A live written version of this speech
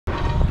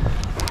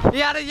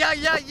Yada yada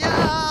yada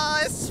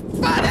yada! It's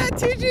Friday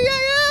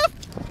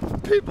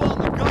TGAF! People on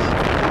the golf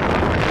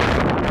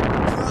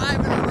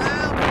driving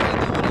around playing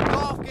their little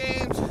golf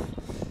games,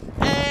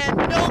 and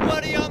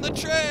nobody on the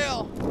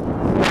trail.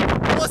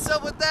 What's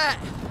up with that?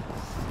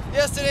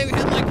 Yesterday we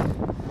had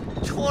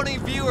like 20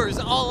 viewers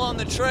all on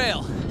the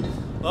trail.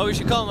 Well, we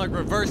should call them like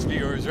reverse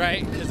viewers,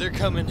 right? Because they're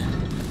coming.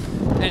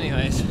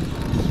 Anyways.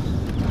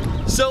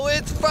 So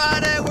it's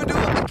Friday, we're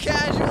doing the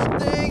casual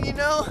thing, you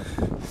know?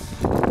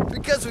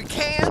 Because we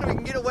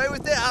can get away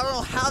with it. I don't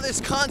know how this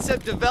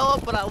concept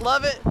developed, but I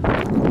love it.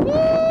 Woo!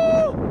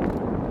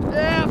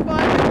 Yeah,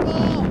 find the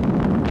ball.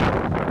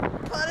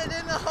 Put it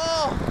in the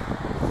hole.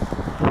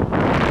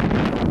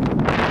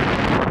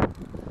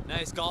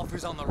 Nice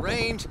golfers on the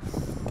range.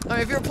 I mean,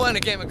 if you're playing a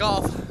game of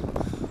golf,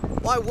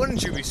 why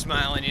wouldn't you be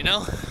smiling, you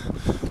know?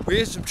 We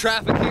have some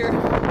traffic here.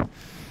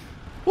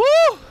 Woo!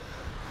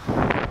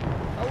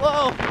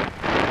 Hello.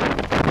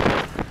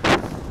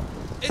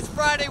 It's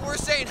Friday, we're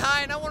saying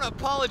hi, and I want to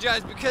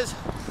apologize because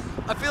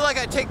I feel like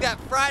I take that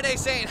Friday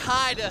saying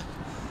hi to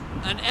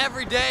an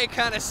everyday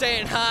kind of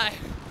saying hi,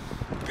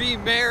 be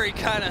merry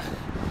kind of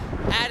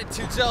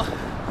attitude. So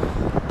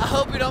I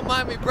hope you don't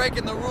mind me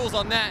breaking the rules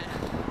on that.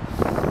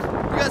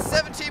 We got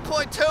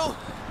 17.2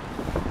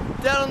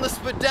 down on the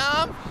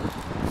Spadam.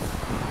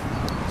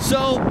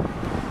 So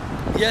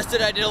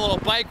yesterday I did a little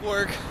bike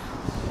work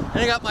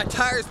and I got my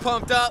tires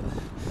pumped up.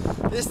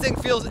 This thing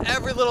feels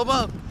every little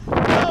bump.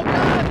 Oh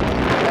God!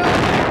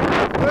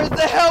 Where's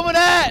the helmet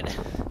at?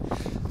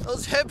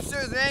 Those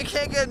hipsters, man,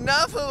 can't get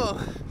enough of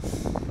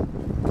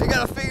them. They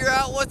gotta figure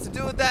out what to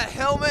do with that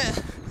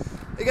helmet.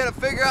 They gotta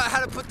figure out how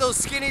to put those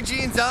skinny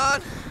jeans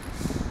on.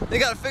 They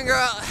gotta figure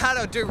out how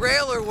the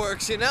derailleur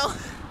works, you know?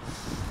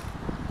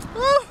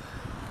 Woo.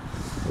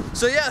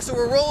 So yeah, so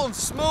we're rolling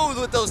smooth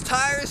with those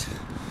tires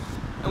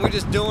and we're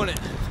just doing it.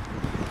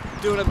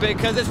 Doing it big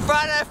because it's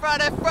Friday,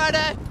 Friday,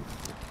 Friday.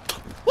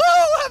 Woo!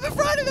 Happy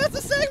Friday, that's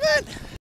a segment!